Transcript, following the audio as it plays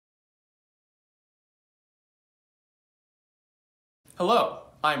Hello,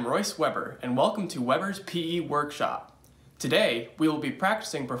 I'm Royce Weber and welcome to Weber's PE Workshop. Today, we will be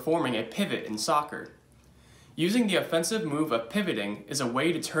practicing performing a pivot in soccer. Using the offensive move of pivoting is a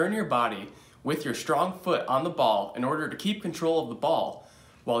way to turn your body with your strong foot on the ball in order to keep control of the ball,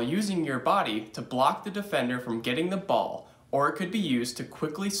 while using your body to block the defender from getting the ball, or it could be used to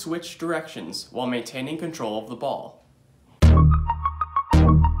quickly switch directions while maintaining control of the ball.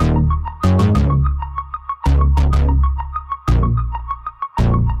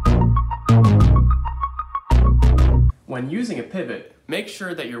 When using a pivot, make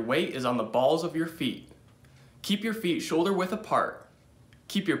sure that your weight is on the balls of your feet. Keep your feet shoulder width apart.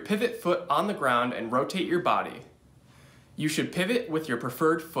 Keep your pivot foot on the ground and rotate your body. You should pivot with your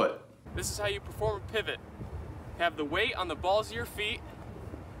preferred foot. This is how you perform a pivot. Have the weight on the balls of your feet,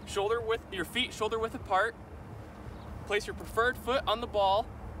 your feet shoulder width apart. Place your preferred foot on the ball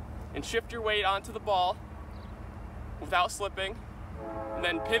and shift your weight onto the ball without slipping, and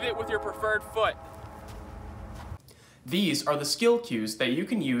then pivot with your preferred foot. These are the skill cues that you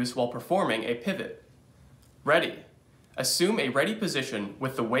can use while performing a pivot. Ready. Assume a ready position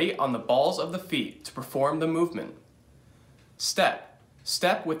with the weight on the balls of the feet to perform the movement. Step.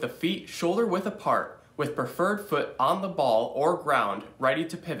 Step with the feet shoulder width apart with preferred foot on the ball or ground ready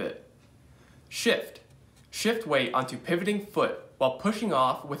to pivot. Shift. Shift weight onto pivoting foot while pushing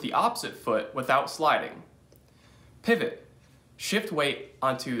off with the opposite foot without sliding. Pivot. Shift weight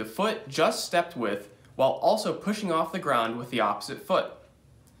onto the foot just stepped with while also pushing off the ground with the opposite foot.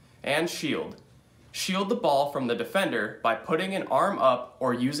 And shield. Shield the ball from the defender by putting an arm up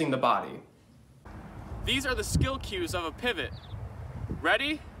or using the body. These are the skill cues of a pivot.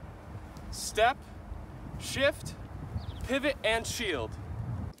 Ready, step, shift, pivot, and shield.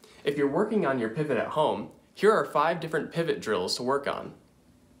 If you're working on your pivot at home, here are 5 different pivot drills to work on.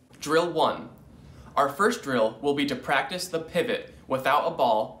 Drill 1. Our first drill will be to practice the pivot without a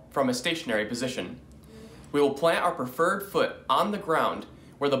ball from a stationary position. We will plant our preferred foot on the ground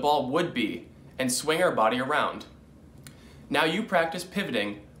where the ball would be and swing our body around. Now you practice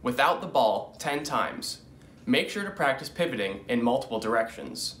pivoting without the ball 10 times. Make sure to practice pivoting in multiple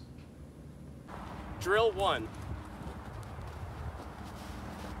directions. Drill 1.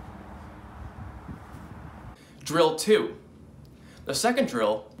 Drill 2. The second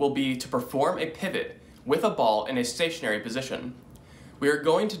drill will be to perform a pivot with a ball in a stationary position. We are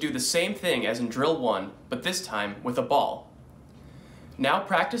going to do the same thing as in drill 1, but this time with a ball. Now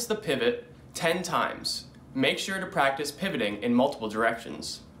practice the pivot 10 times. Make sure to practice pivoting in multiple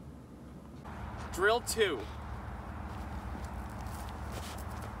directions. Drill 2.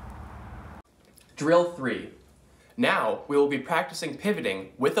 Drill 3. Now we will be practicing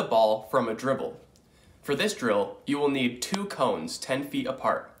pivoting with a ball from a dribble. For this drill, you will need 2 cones 10 feet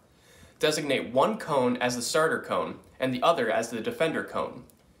apart. Designate one cone as the starter cone and the other as the defender cone.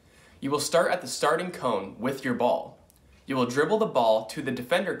 You will start at the starting cone with your ball. You will dribble the ball to the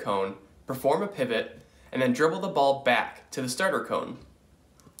defender cone, perform a pivot, and then dribble the ball back to the starter cone.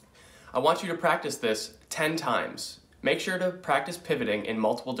 I want you to practice this 10 times. Make sure to practice pivoting in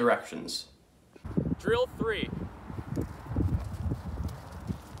multiple directions. Drill 3.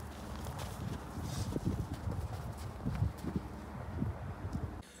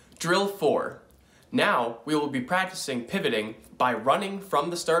 Drill 4. Now we will be practicing pivoting by running from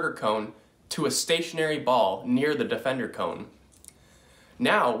the starter cone to a stationary ball near the defender cone.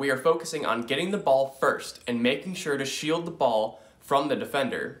 Now we are focusing on getting the ball first and making sure to shield the ball from the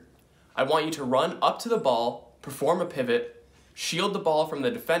defender. I want you to run up to the ball, perform a pivot, shield the ball from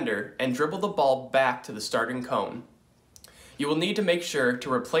the defender, and dribble the ball back to the starting cone. You will need to make sure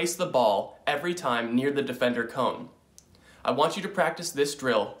to replace the ball every time near the defender cone. I want you to practice this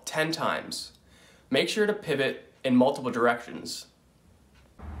drill 10 times. Make sure to pivot in multiple directions.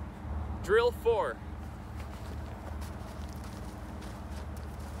 Drill 4.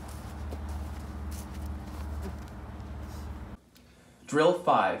 Drill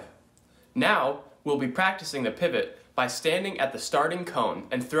 5. Now we'll be practicing the pivot by standing at the starting cone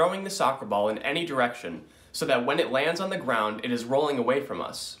and throwing the soccer ball in any direction so that when it lands on the ground it is rolling away from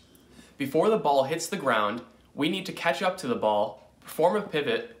us. Before the ball hits the ground, we need to catch up to the ball, perform a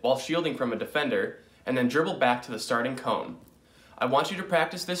pivot while shielding from a defender, and then dribble back to the starting cone. I want you to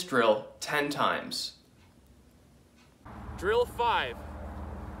practice this drill 10 times. Drill 5.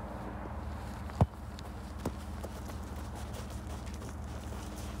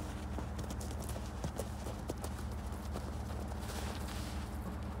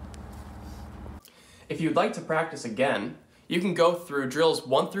 If you'd like to practice again, you can go through drills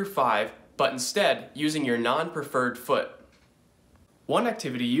 1 through 5, but instead using your non-preferred foot. One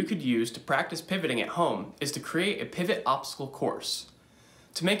activity you could use to practice pivoting at home is to create a pivot obstacle course.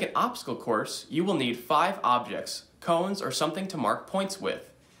 To make an obstacle course, you will need 5 objects, cones, or something to mark points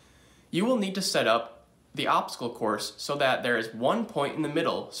with. You will need to set up the obstacle course so that there is one point in the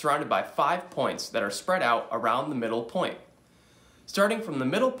middle surrounded by 5 points that are spread out around the middle point. Starting from the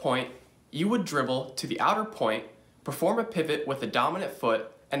middle point, you would dribble to the outer point, perform a pivot with the dominant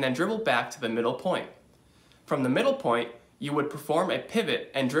foot, and then dribble back to the middle point. From the middle point, you would perform a pivot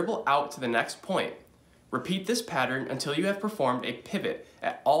and dribble out to the next point. Repeat this pattern until you have performed a pivot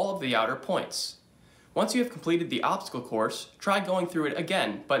at all of the outer points. Once you have completed the obstacle course, try going through it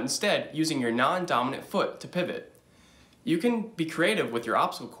again, but instead using your non-dominant foot to pivot. You can be creative with your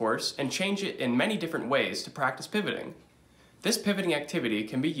obstacle course and change it in many different ways to practice pivoting. This pivoting activity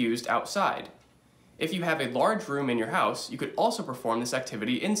can be used outside. If you have a large room in your house, you could also perform this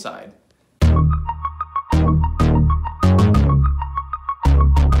activity inside.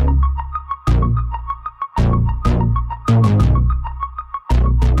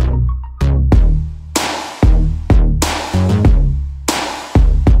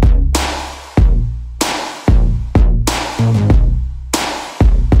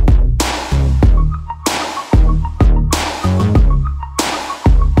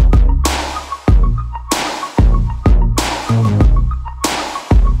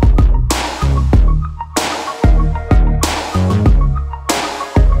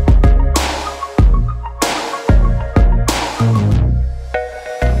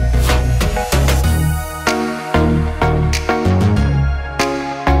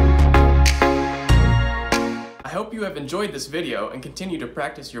 I hope you have enjoyed this video and continue to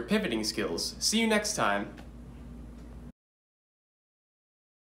practice your pivoting skills. See you next time!